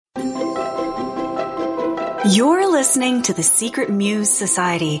You're listening to the Secret Muse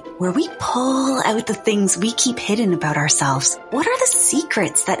Society, where we pull out the things we keep hidden about ourselves. What are the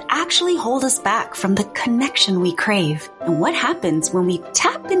secrets that actually hold us back from the connection we crave? And what happens when we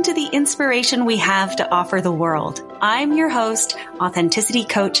tap into the inspiration we have to offer the world? I'm your host, authenticity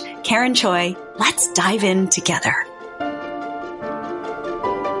coach, Karen Choi. Let's dive in together.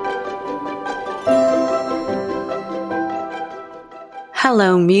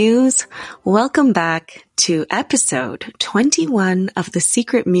 Hello, Muse. Welcome back to episode 21 of the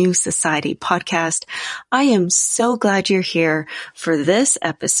Secret Muse Society podcast. I am so glad you're here for this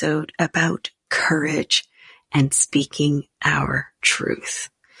episode about courage and speaking our truth.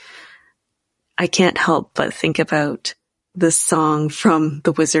 I can't help but think about the song from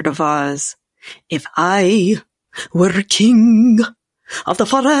The Wizard of Oz. If I were king of the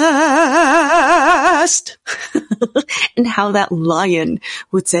forest, and how that lion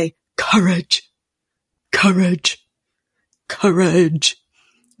would say, courage, courage, courage,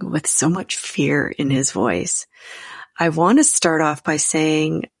 with so much fear in his voice. I want to start off by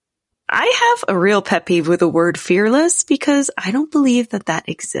saying I have a real pet peeve with the word fearless because I don't believe that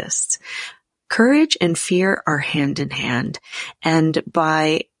exists. Courage and fear are hand in hand. And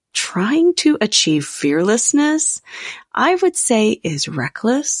by trying to achieve fearlessness, I would say is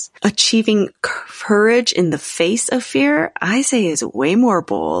reckless. Achieving courage in the face of fear, I say is way more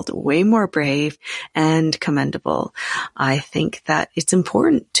bold, way more brave, and commendable. I think that it's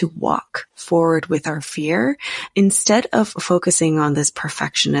important to walk forward with our fear instead of focusing on this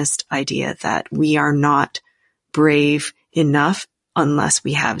perfectionist idea that we are not brave enough unless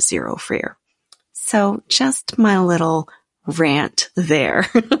we have zero fear. So just my little rant there.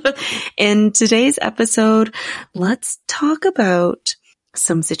 In today's episode, let's talk about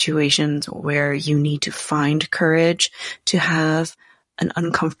some situations where you need to find courage to have an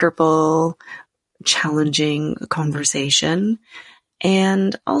uncomfortable, challenging conversation.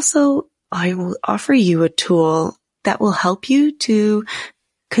 And also, I will offer you a tool that will help you to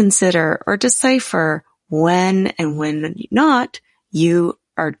consider or decipher when and when not you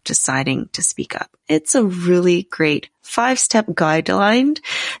are deciding to speak up. It's a really great 5-step guideline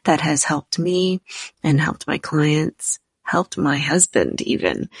that has helped me and helped my clients, helped my husband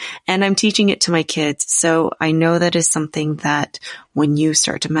even. And I'm teaching it to my kids. So I know that is something that when you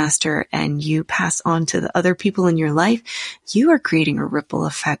start to master and you pass on to the other people in your life, you are creating a ripple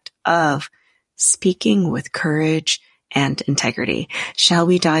effect of speaking with courage and integrity. Shall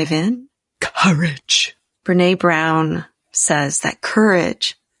we dive in? Courage. Brene Brown says that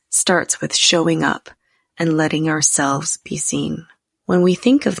courage starts with showing up and letting ourselves be seen. When we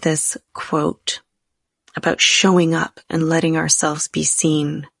think of this quote about showing up and letting ourselves be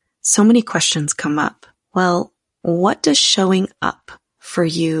seen, so many questions come up. Well, what does showing up for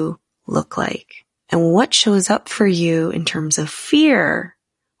you look like? And what shows up for you in terms of fear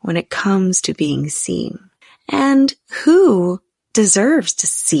when it comes to being seen? And who deserves to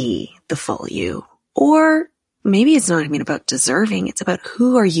see the full you? Or maybe it's not even about deserving. It's about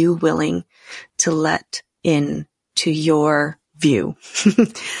who are you willing to let in to your view.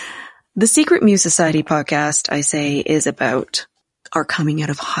 The Secret Muse Society podcast, I say, is about our coming out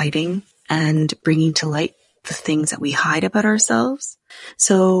of hiding and bringing to light the things that we hide about ourselves.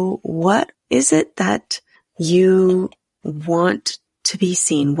 So what is it that you want to be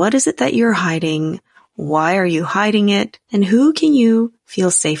seen? What is it that you're hiding? Why are you hiding it? And who can you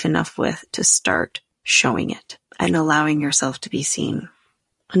feel safe enough with to start showing it and allowing yourself to be seen?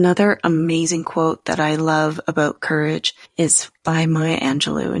 Another amazing quote that I love about courage is by Maya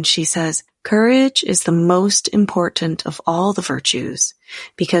Angelou, and she says, "Courage is the most important of all the virtues,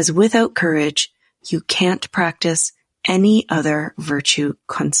 because without courage, you can't practice any other virtue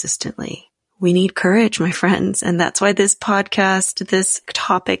consistently." We need courage, my friends, and that's why this podcast, this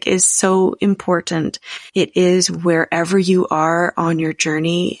topic is so important. It is wherever you are on your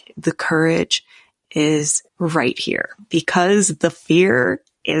journey, the courage is right here because the fear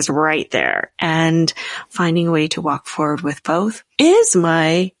is right there. And finding a way to walk forward with both is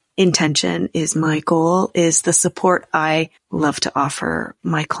my intention, is my goal, is the support I love to offer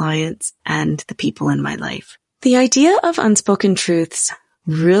my clients and the people in my life. The idea of unspoken truths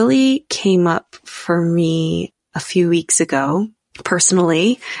really came up for me a few weeks ago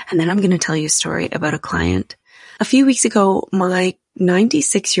personally, and then I'm going to tell you a story about a client. A few weeks ago, my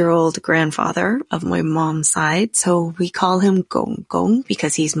 96-year-old grandfather of my mom's side, so we call him Gong Gong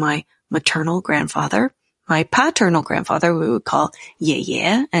because he's my maternal grandfather. My paternal grandfather we would call Ye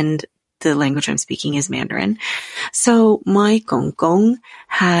Ye, and the language I'm speaking is Mandarin. So my Gong Gong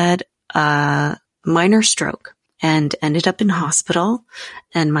had a minor stroke, and ended up in hospital.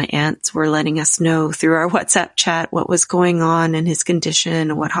 And my aunts were letting us know through our WhatsApp chat what was going on in his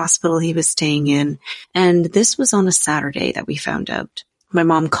condition, what hospital he was staying in. And this was on a Saturday that we found out. My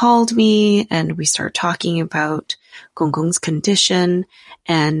mom called me and we started talking about Gong Gong's condition.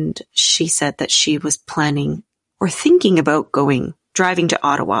 And she said that she was planning or thinking about driving to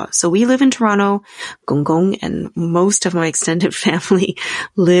Ottawa. So we live in Toronto. Gong Gong and most of my extended family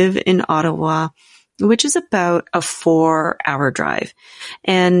live in Ottawa, which is about a 4-hour drive.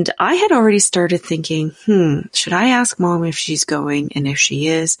 And I had already started thinking, should I ask Mom if she's going? And if she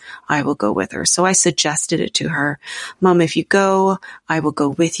is, I will go with her. So I suggested it to her. Mom, if you go, I will go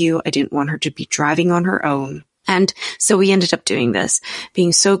with you. I didn't want her to be driving on her own. And so we ended up doing this,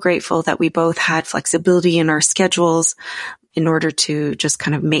 being so grateful that we both had flexibility in our schedules in order to just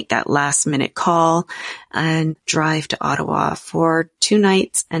kind of make that last minute call and drive to Ottawa for 2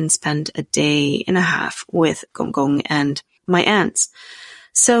 nights and spend a day and a half with Gong Gong and my aunts.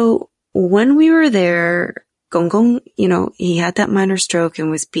 So when we were there, Gong Gong, he had that minor stroke and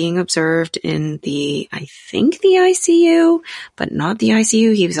was being observed in the ICU, but not the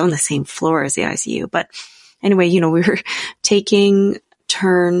ICU. He was on the same floor as the ICU. But anyway, we were taking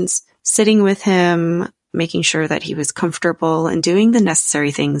turns sitting with him, making sure that he was comfortable and doing the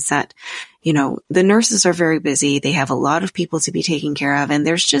necessary things that, the nurses are very busy. They have a lot of people to be taking care of. And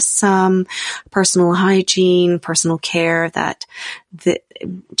there's just some personal hygiene, personal care that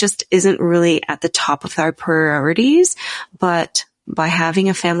just isn't really at the top of our priorities. But by having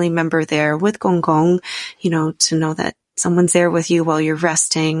a family member there with Gong Gong, to know that someone's there with you while you're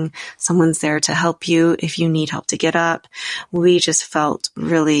resting, someone's there to help you if you need help to get up. We just felt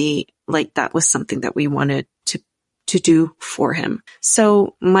really like that was something that we wanted to do for him.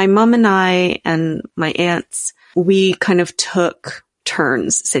 So my mom and I and my aunts, we kind of took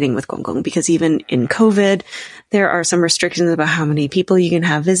turns sitting with Gong Gong because even in COVID, there are some restrictions about how many people you can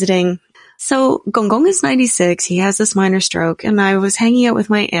have visiting. So Gong Gong is 96. He has this minor stroke and I was hanging out with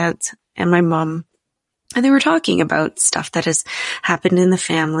my aunt and my mom. And they were talking about stuff that has happened in the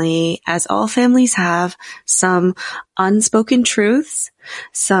family, as all families have, some unspoken truths,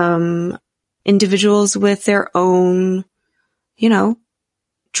 some individuals with their own,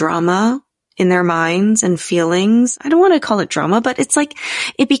 drama in their minds and feelings. I don't want to call it drama, but it's like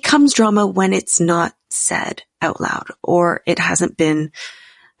it becomes drama when it's not said out loud or it hasn't been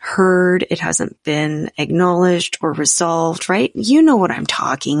heard, it hasn't been acknowledged or resolved, right? You know what I'm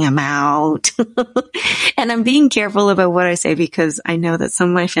talking about. And I'm being careful about what I say because I know that some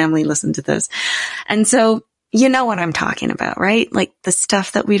of my family listen to this. And so you know what I'm talking about, right? Like the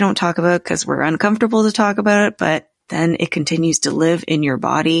stuff that we don't talk about because we're uncomfortable to talk about it, but then it continues to live in your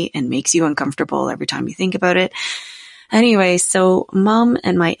body and makes you uncomfortable every time you think about it. Anyway, so Mom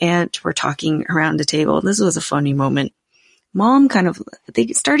and my aunt were talking around the table. This was a funny moment. Mom they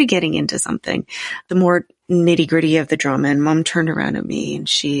started getting into something, the more nitty gritty of the drama. And Mom turned around at me and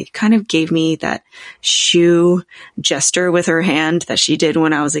she kind of gave me that shoe gesture with her hand that she did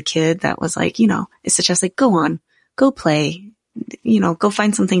when I was a kid. That was like, it suggests like, go on, go play, go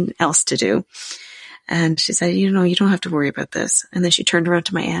find something else to do. And she said, you don't have to worry about this. And then she turned around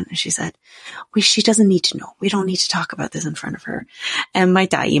to my aunt and she said, she doesn't need to know. We don't need to talk about this in front of her. And my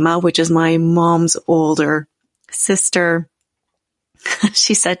daima, which is my mom's older sister,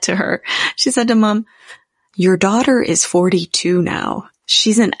 she said to Mom, your daughter is 42 now.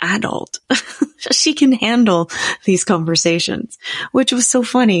 She's an adult. She can handle these conversations, which was so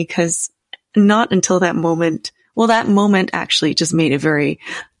funny because not until that moment actually just made it very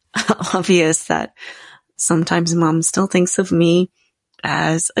obvious that sometimes Mom still thinks of me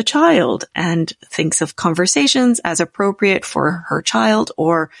as a child and thinks of conversations as appropriate for her child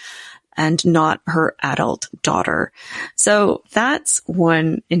and not her adult daughter. So that's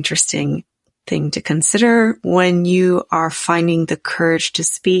one interesting thing to consider when you are finding the courage to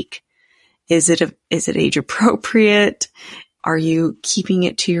speak. Is it age appropriate? Are you keeping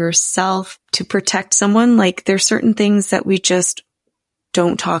it to yourself to protect someone? Like there's certain things that we just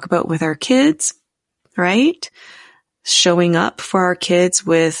don't talk about with our kids, right? Showing up for our kids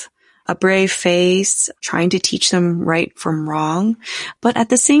with a brave face, trying to teach them right from wrong. But at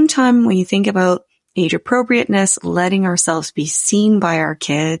the same time, when you think about age appropriateness, letting ourselves be seen by our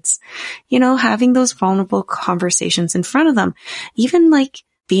kids, having those vulnerable conversations in front of them, even like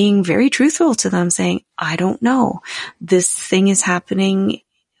being very truthful to them, saying, I don't know, this thing is happening.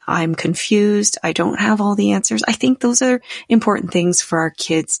 I'm confused. I don't have all the answers. I think those are important things for our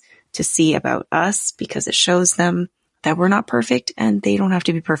kids to see about us because it shows them that we're not perfect and they don't have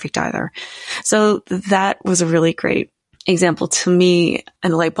to be perfect either. So that was a really great example to me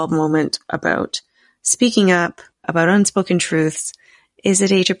and a light bulb moment about speaking up, about unspoken truths. Is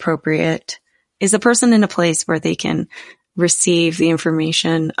it age appropriate? Is the person in a place where they can receive the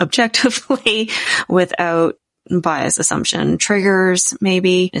information objectively without bias, assumption, triggers,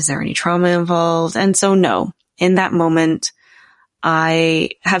 maybe? Is there any trauma involved? And so no, in that moment,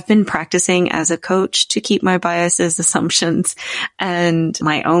 I have been practicing as a coach to keep my biases, assumptions, and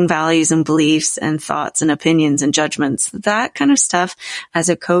my own values and beliefs and thoughts and opinions and judgments, that kind of stuff. As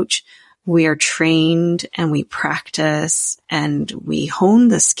a coach, we are trained and we practice and we hone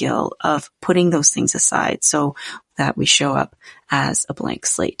the skill of putting those things aside so that we show up as a blank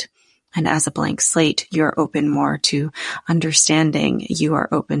slate. And as a blank slate, you're open more to understanding. You are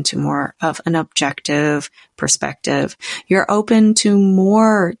open to more of an objective perspective. You're open to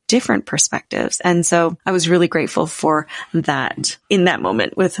more different perspectives. And so I was really grateful for that in that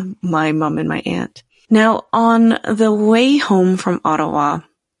moment with my mom and my aunt. Now, on the way home from Ottawa,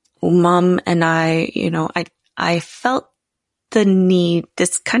 Mom and I felt the need,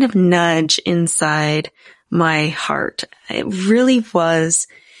 this kind of nudge inside my heart. It really was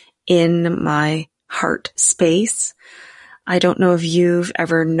in my heart space. I don't know if you've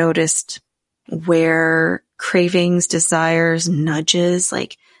ever noticed where cravings, desires, nudges,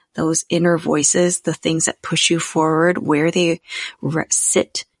 like those inner voices, the things that push you forward, where they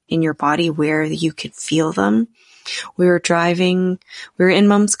sit in your body, where you could feel them. We were in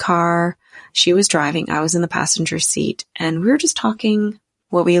Mom's car. She was driving. I was in the passenger seat, and we were just talking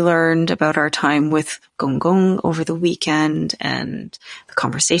what we learned about our time with Gong Gong over the weekend and the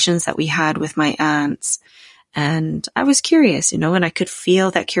conversations that we had with my aunts. And I was curious, and I could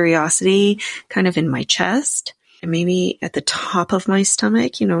feel that curiosity kind of in my chest and maybe at the top of my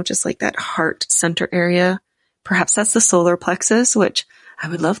stomach, just like that heart center area. Perhaps that's the solar plexus, which I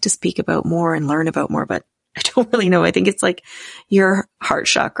would love to speak about more and learn about more, but I don't really know. I think it's like your heart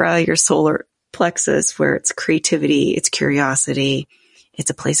chakra, your solar plexus, where it's creativity, it's curiosity. It's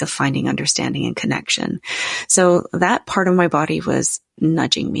a place of finding understanding and connection. So that part of my body was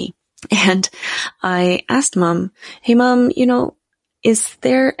nudging me. And I asked Mom, hey, Mom, is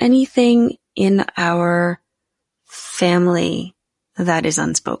there anything in our family that is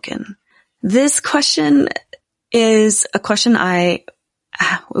unspoken? This question is a question it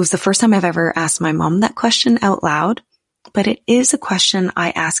was the first time I've ever asked my mom that question out loud, but it is a question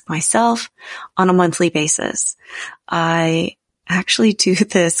I ask myself on a monthly basis. I actually do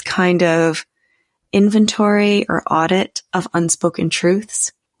this kind of inventory or audit of unspoken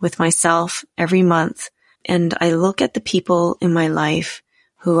truths with myself every month. And I look at the people in my life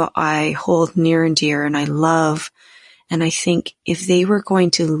who I hold near and dear and I love. And I think if they were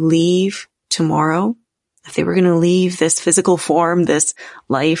going to leave tomorrow, if they were going to leave this physical form, this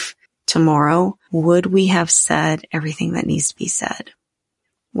life tomorrow, would we have said everything that needs to be said?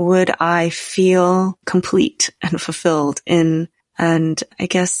 Would I feel complete and fulfilled and I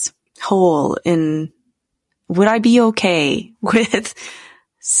guess whole would I be okay with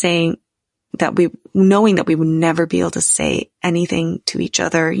saying that knowing that we would never be able to say anything to each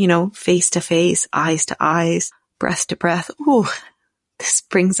other, face to face, eyes to eyes, breath to breath? Ooh, this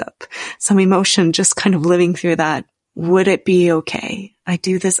brings up some emotion just kind of living through that. Would it be okay? I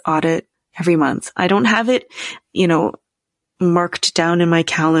do this audit every month. I don't have it, marked down in my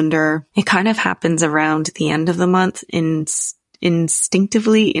calendar. It kind of happens around the end of the month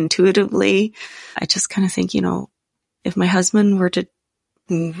instinctively, intuitively. I just kind of think, if my husband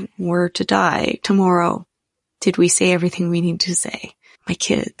were to die tomorrow, did we say everything we need to say? My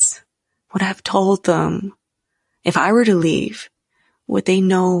kids, would I have told them? If I were to leave, would they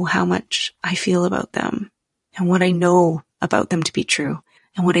know how much I feel about them and what I know about them to be true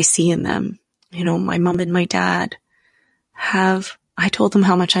and what I see in them? My mom and my dad, have I told them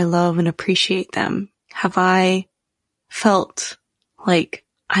how much I love and appreciate them? Have I felt like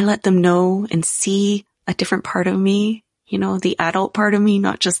I let them know and see a different part of me, the adult part of me,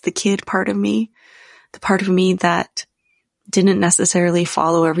 not just the kid part of me, the part of me that didn't necessarily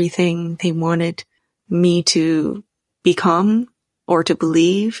follow everything they wanted me to become or to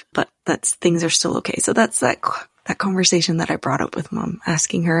believe, but things are still okay. So that's that conversation that I brought up with Mom,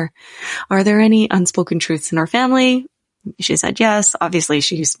 asking her, are there any unspoken truths in our family? She said yes. Obviously,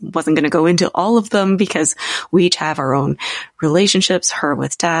 she wasn't going to go into all of them because we each have our own relationships, her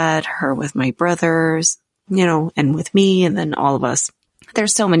with Dad, her with my brothers, and with me, and then all of us.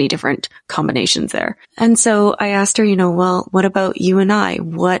 There's so many different combinations there. And so I asked her, well, what about you and I?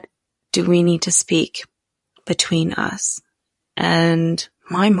 What do we need to speak between us? And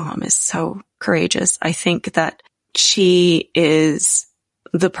my mom is so courageous. I think that she is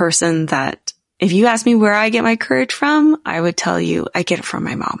the person that, if you ask me where I get my courage from, I would tell you I get it from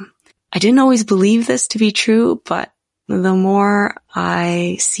my mom. I didn't always believe this to be true, but the more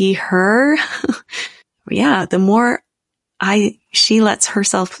I see her, the more she lets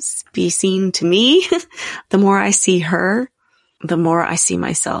herself be seen to me, the more I see her, the more I see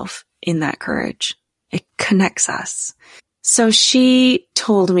myself in that courage. It connects us. So she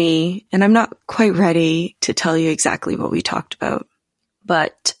told me, and I'm not quite ready to tell you exactly what we talked about,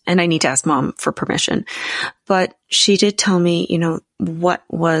 and I need to ask Mom for permission, but she did tell me, what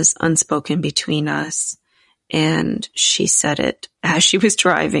was unspoken between us. And she said it as she was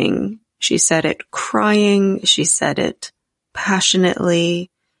driving. She said it crying. She said it passionately.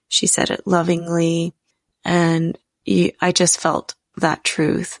 She said it lovingly. And I just felt that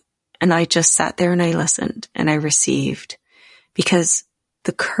truth. And I just sat there and I listened and I received, because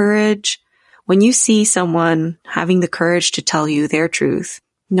the courage, when you see someone having the courage to tell you their truth,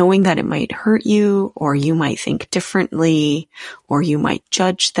 knowing that it might hurt you, or you might think differently, or you might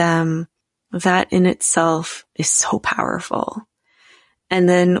judge them, that in itself is so powerful. And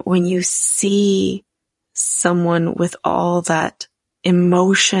then when you see someone with all that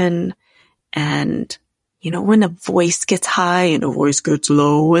emotion, and when a voice gets high and a voice gets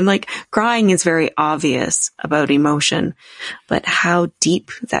low, and like crying is very obvious about emotion, but how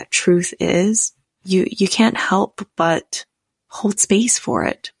deep that truth is, you can't help but hold space for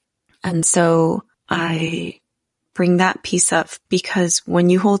it. And so I bring that piece up, because when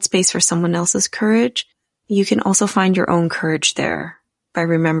you hold space for someone else's courage, you can also find your own courage there by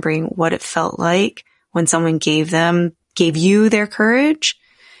remembering what it felt like when someone gave you their courage.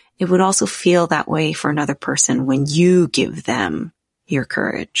 It would also feel that way for another person when you give them your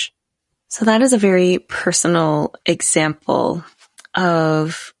courage. So that is a very personal example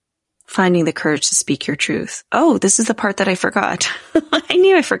of finding the courage to speak your truth. Oh, this is the part that I forgot. I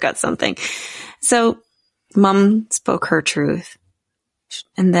knew I forgot something. So Mom spoke her truth,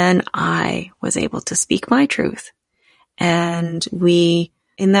 and then I was able to speak my truth. And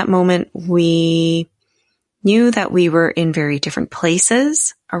in that moment, we knew that we were in very different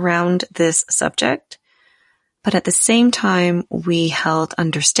places around this subject. But at the same time, we held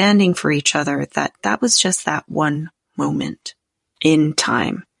understanding for each other that was just that one moment in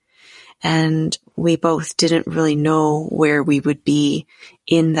time. And we both didn't really know where we would be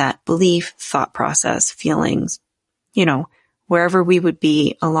in that belief, thought process, feelings, wherever we would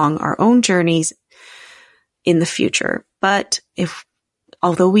be along our own journeys in the future. But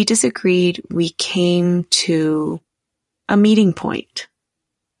although we disagreed, we came to a meeting point,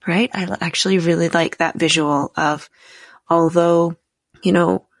 right? I actually really like that visual of, although,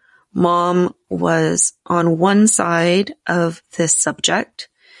 Mom was on one side of this subject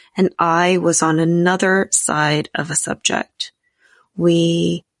and I was on another side of a subject,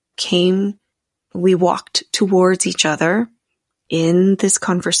 we walked towards each other in this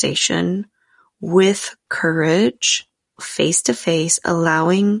conversation with courage, face to face,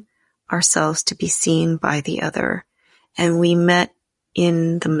 allowing ourselves to be seen by the other. And we met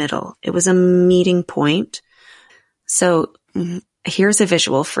in the middle. It was a meeting point. So here's a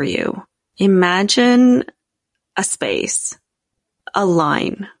visual for you. Imagine a space, a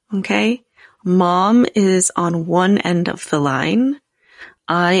line, okay? Mom is on one end of the line.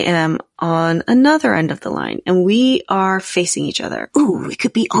 I am on another end of the line, and we are facing each other. Ooh, it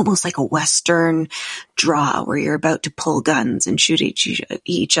could be almost like a Western draw where you're about to pull guns and shoot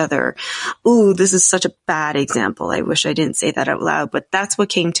each other. Ooh, this is such a bad example. I wish I didn't say that out loud, but that's what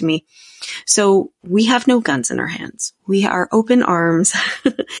came to me. So we have no guns in our hands. We are open arms,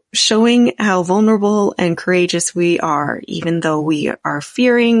 showing how vulnerable and courageous we are, even though we are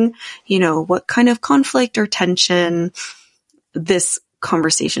fearing, what kind of conflict or tension this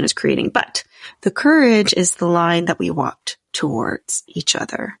conversation is creating. But the courage is the line that we walked towards each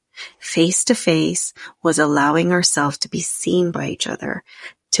other. Face to face was allowing ourselves to be seen by each other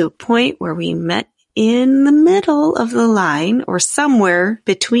to a point where we met in the middle of the line, or somewhere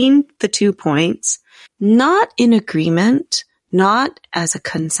between the 2 points, not in agreement, not as a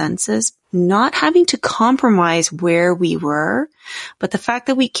consensus, not having to compromise where we were, but the fact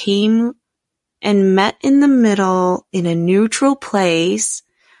that we came and met in the middle in a neutral place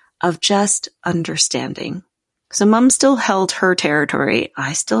of just understanding. So Mom still held her territory.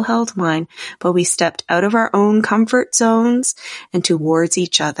 I still held mine, but we stepped out of our own comfort zones and towards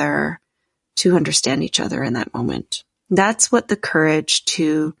each other to understand each other in that moment. That's what the courage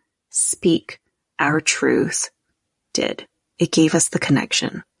to speak our truth did. It gave us the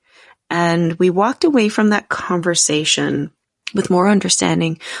connection. And we walked away from that conversation with more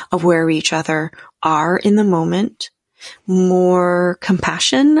understanding of where each other are in the moment, more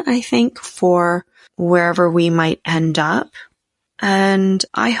compassion, I think, for wherever we might end up, And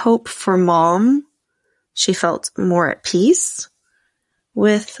I hope for Mom, she felt more at peace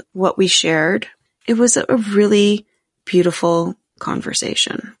with what we shared. It was a really beautiful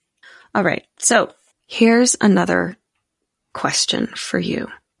conversation. All right. So here's another question for you.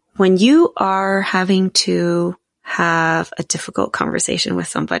 When you are having to have a difficult conversation with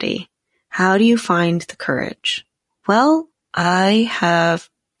somebody, how do you find the courage? Well, I have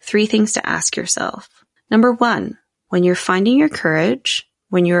 3 things to ask yourself. Number 1, when you're finding your courage,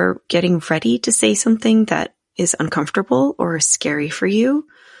 when you're getting ready to say something that is uncomfortable or scary for you,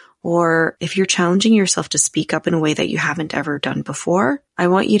 or if you're challenging yourself to speak up in a way that you haven't ever done before, I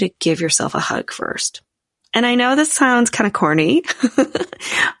want you to give yourself a hug first. And I know this sounds kind of corny,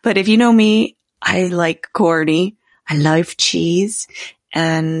 but if you know me, I like corny. I love cheese,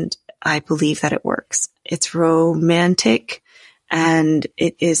 and I believe that it works. It's romantic, and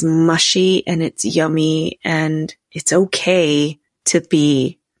it is mushy, and it's yummy, and it's okay to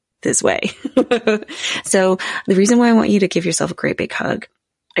be this way. So the reason why I want you to give yourself a great big hug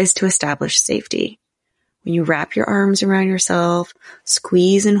is to establish safety. When you wrap your arms around yourself,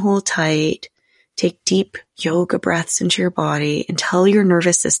 squeeze and hold tight, take deep yoga breaths into your body, and tell your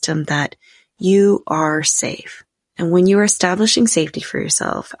nervous system that you are safe. And when you are establishing safety for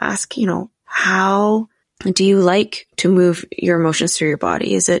yourself, ask, how do you like to move your emotions through your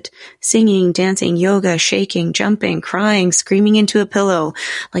body? Is it singing, dancing, yoga, shaking, jumping, crying, screaming into a pillow?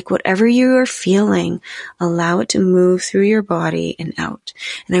 Like whatever you are feeling, allow it to move through your body and out.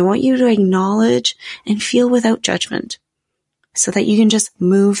 And I want you to acknowledge and feel without judgment so that you can just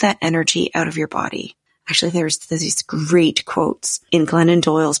move that energy out of your body. Actually, there's these great quotes in Glennon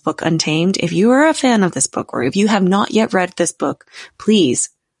Doyle's book, Untamed. If you are a fan of this book, or if you have not yet read this book,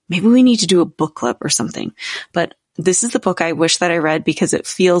 please, maybe we need to do a book club or something. But this is the book I wish that I read because it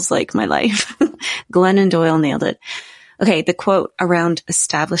feels like my life. Glennon Doyle nailed it. Okay, the quote around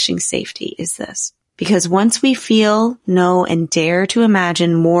establishing safety is this. Because once we feel, know, and dare to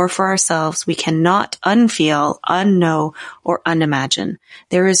imagine more for ourselves, we cannot unfeel, unknow, or unimagine.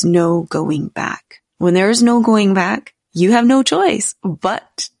 There is no going back. When there is no going back, you have no choice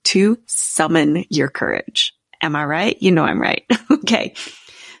but to summon your courage. Am I right? You know I'm right. Okay.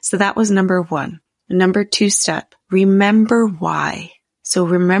 So that was number 1. Number 2 step, remember why. So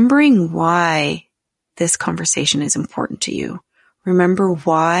remembering why this conversation is important to you. Remember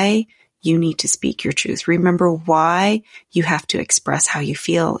why you need to speak your truth. Remember why you have to express how you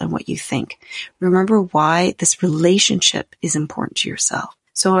feel and what you think. Remember why this relationship is important to yourself.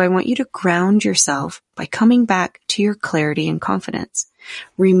 So I want you to ground yourself by coming back to your clarity and confidence.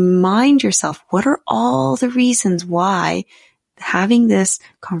 Remind yourself, what are all the reasons why having this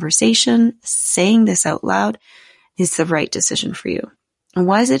conversation, saying this out loud, is the right decision for you? And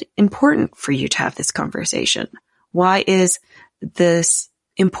why is it important for you to have this conversation? Why is this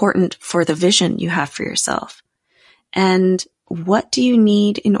important for the vision you have for yourself? And what do you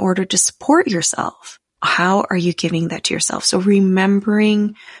need in order to support yourself? How are you giving that to yourself? So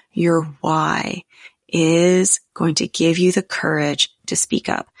remembering your why is going to give you the courage to speak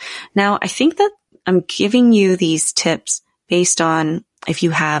up. Now, I think that I'm giving you these tips based on if you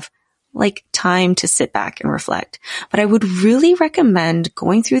have time to sit back and reflect. But I would really recommend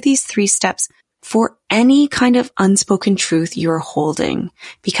going through these 3 steps for any kind of unspoken truth you're holding,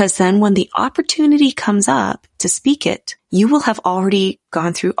 because then when the opportunity comes up to speak it, you will have already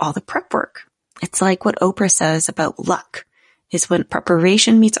gone through all the prep work. It's like what Oprah says about luck, is when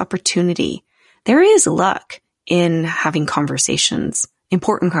preparation meets opportunity. There is luck in having conversations,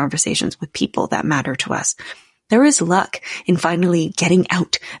 important conversations with people that matter to us. There is luck in finally getting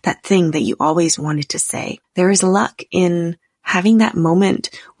out that thing that you always wanted to say. There is luck in having that moment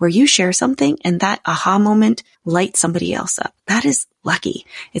where you share something and that aha moment lights somebody else up. That is lucky.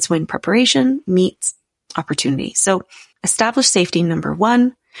 It's when preparation meets opportunity. So establish safety, number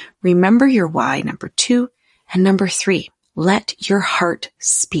 1. Remember your why, number 2. And number 3, let your heart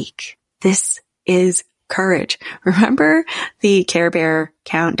speak. This is courage. Remember the Care Bear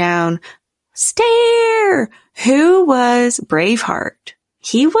countdown? Stare! Who was Braveheart?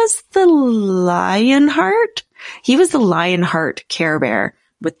 He was the Lionheart? He was the Lionheart Care Bear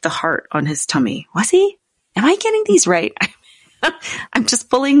with the heart on his tummy. Was he? Am I getting these right? I'm just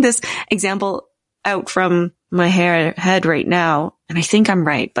pulling this example out from my head right now, and I think I'm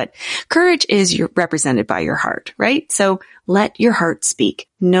right. But courage is represented by your heart, right? So let your heart speak.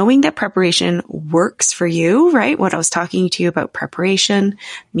 Knowing that preparation works for you, right? What I was talking to you about preparation,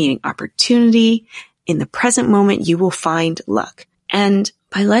 meeting opportunity. In the present moment, you will find luck. And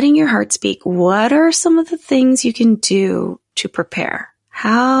by letting your heart speak, what are some of the things you can do to prepare?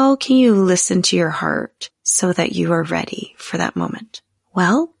 How can you listen to your heart so that you are ready for that moment?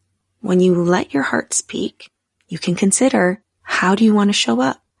 Well, when you let your heart speak, you can consider, how do you want to show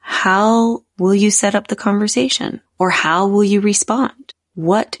up? How will you set up the conversation? Or how will you respond?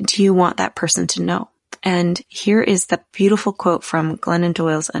 What do you want that person to know? And here is the beautiful quote from Glennon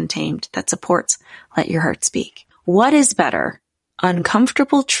Doyle's Untamed that supports let your heart speak. What is better,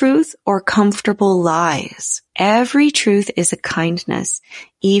 uncomfortable truth or comfortable lies? Every truth is a kindness,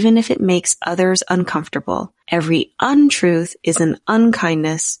 even if it makes others uncomfortable. Every untruth is an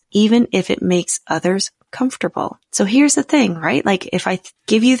unkindness, even if it makes others comfortable. So here's the thing, right? Like if I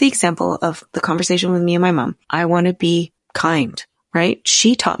give you the example of the conversation with me and my mom, I want to be kind, right?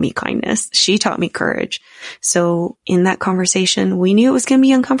 She taught me kindness. She taught me courage. So in that conversation, we knew it was going to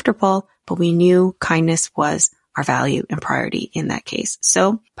be uncomfortable, but we knew kindness was our value and priority in that case.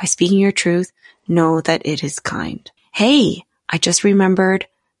 So by speaking your truth, know that it is kind. Hey, I just remembered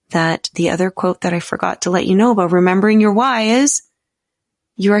that the other quote that I forgot to let you know about remembering your why is,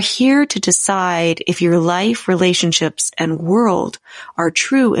 you are here to decide if your life, relationships, and world are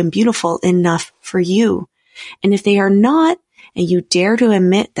true and beautiful enough for you. And if they are not, and you dare to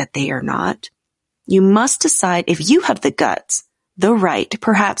admit that they are not, you must decide if you have the guts, the right,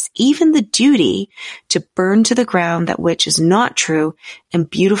 perhaps even the duty to burn to the ground that which is not true and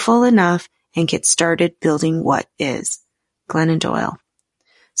beautiful enough and get started building what is. Glennon Doyle.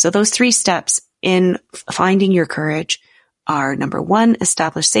 So those 3 steps in finding your courage are: number 1,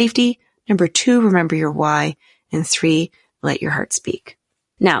 establish safety. Number 2, remember your why. And 3, let your heart speak.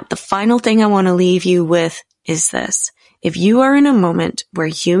 Now, the final thing I want to leave you with is this. If you are in a moment where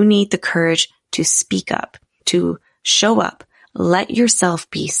you need the courage to speak up, to show up, let yourself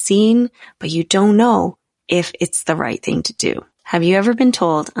be seen, but you don't know if it's the right thing to do. Have you ever been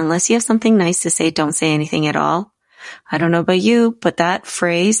told, unless you have something nice to say, don't say anything at all? I don't know about you, but that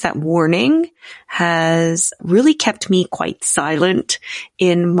phrase, that warning, has really kept me quite silent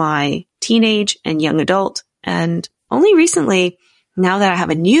in my teenage and young adult. And only recently, now that I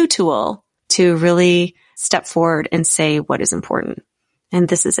have a new tool to really step forward and say what is important. And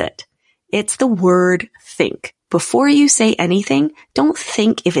this is it. It's the word think. Before you say anything, don't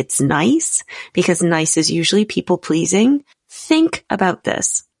think if it's nice, because nice is usually people pleasing. Think about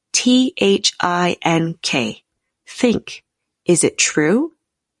this. Think. Think. Is it true?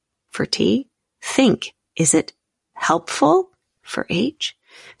 For T. Think. Is it helpful? For H.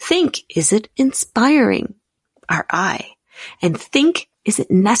 Think. Is it inspiring? Our I. And think. Is it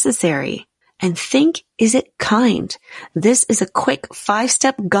necessary? And think. Is it kind? This is a quick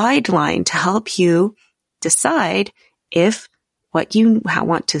 5-step guideline to help you decide if what you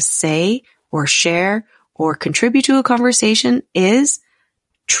want to say or share or contribute to a conversation is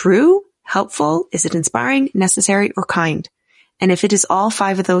true, helpful, is it inspiring, necessary, or kind? And if it is all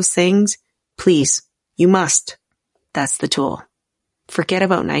 5 of those things, please, you must. That's the tool. Forget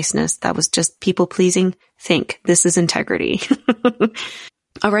about niceness. That was just people pleasing. Think. This is integrity.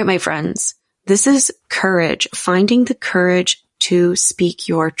 All right, my friends. This is courage, finding the courage to speak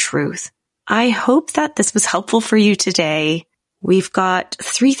your truth. I hope that this was helpful for you today. We've got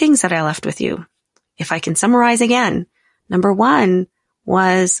 3 things that I left with you. If I can summarize again, number 1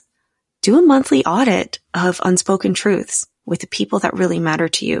 was do a monthly audit of unspoken truths with the people that really matter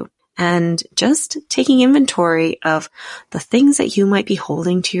to you, and just taking inventory of the things that you might be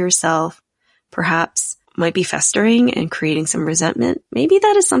holding to yourself, perhaps might be festering and creating some resentment. Maybe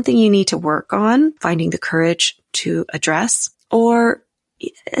that is something you need to work on, finding the courage to address. Or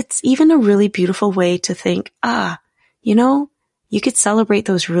it's even a really beautiful way to think, you could celebrate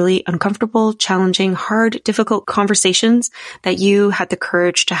those really uncomfortable, challenging, hard, difficult conversations that you had the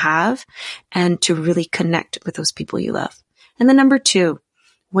courage to have and to really connect with those people you love. And then number 2,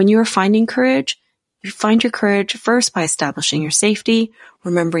 when you're finding courage, you find your courage first by establishing your safety,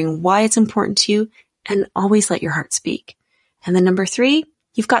 remembering why it's important to you, and always let your heart speak. And then number 3,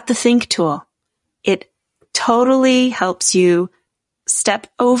 you've got the think tool. It totally helps you step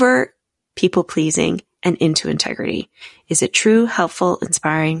over people pleasing and into integrity. Is it true, helpful,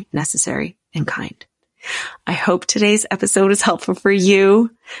 inspiring, necessary, and kind? I hope today's episode is helpful for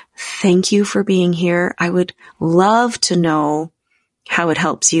you. Thank you for being here. I would love to know how it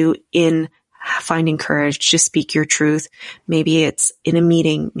helps you in finding courage to speak your truth. Maybe it's in a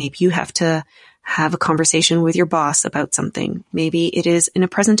meeting. Maybe you have to have a conversation with your boss about something. Maybe it is in a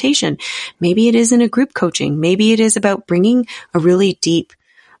presentation. Maybe it is in a group coaching. Maybe it is about bringing a really deep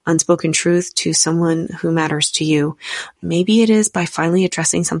unspoken truth to someone who matters to you. Maybe it is by finally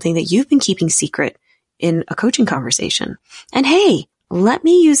addressing something that you've been keeping secret in a coaching conversation. And hey, let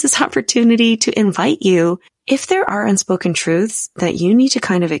me use this opportunity to invite you, if there are unspoken truths that you need to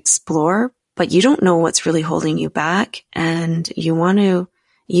kind of explore, but you don't know what's really holding you back, and you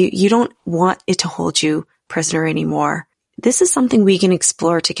don't want it to hold you prisoner anymore. This is something we can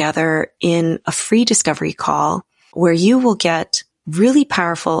explore together in a free discovery call where you will get really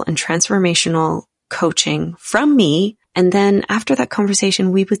powerful and transformational coaching from me. And then after that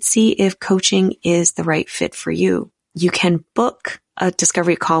conversation, we would see if coaching is the right fit for you. You can book a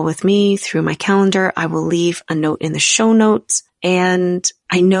discovery call with me through my calendar. I will leave a note in the show notes, and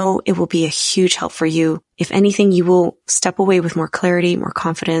I know it will be a huge help for you. If anything, you will step away with more clarity, more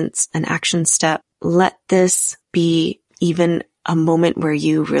confidence, an action step. Let this be even a moment where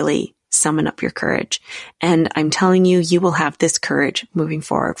you really summon up your courage. And I'm telling you, you will have this courage moving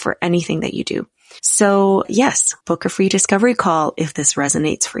forward for anything that you do. So yes, book a free discovery call if this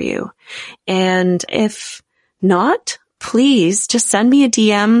resonates for you. And if not, please just send me a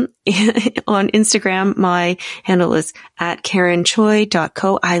DM on Instagram. My handle is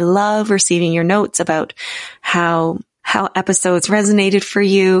 @KarenChoi.co. I love receiving your notes about how episodes resonated for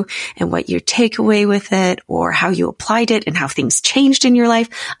you and what you take away with it, or how you applied it and how things changed in your life.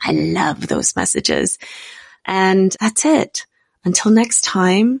 I love those messages. And that's it. Until next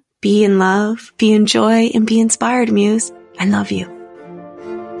time, be in love, be in joy, and be inspired, Muse. I love you.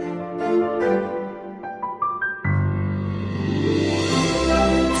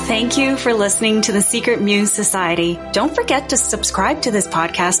 Thank you for listening to the Secret Muse Society. Don't forget to subscribe to this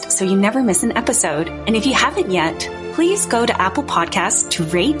podcast so you never miss an episode. And if you haven't yet, please go to Apple Podcasts to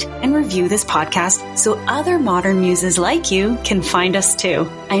rate and review this podcast so other modern muses like you can find us too.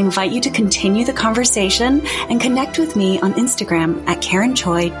 I invite you to continue the conversation and connect with me on Instagram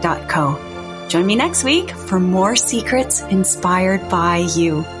 @KarenChoi.co. Join me next week for more secrets inspired by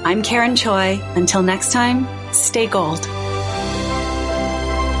you. I'm Karen Choi. Until next time, stay gold.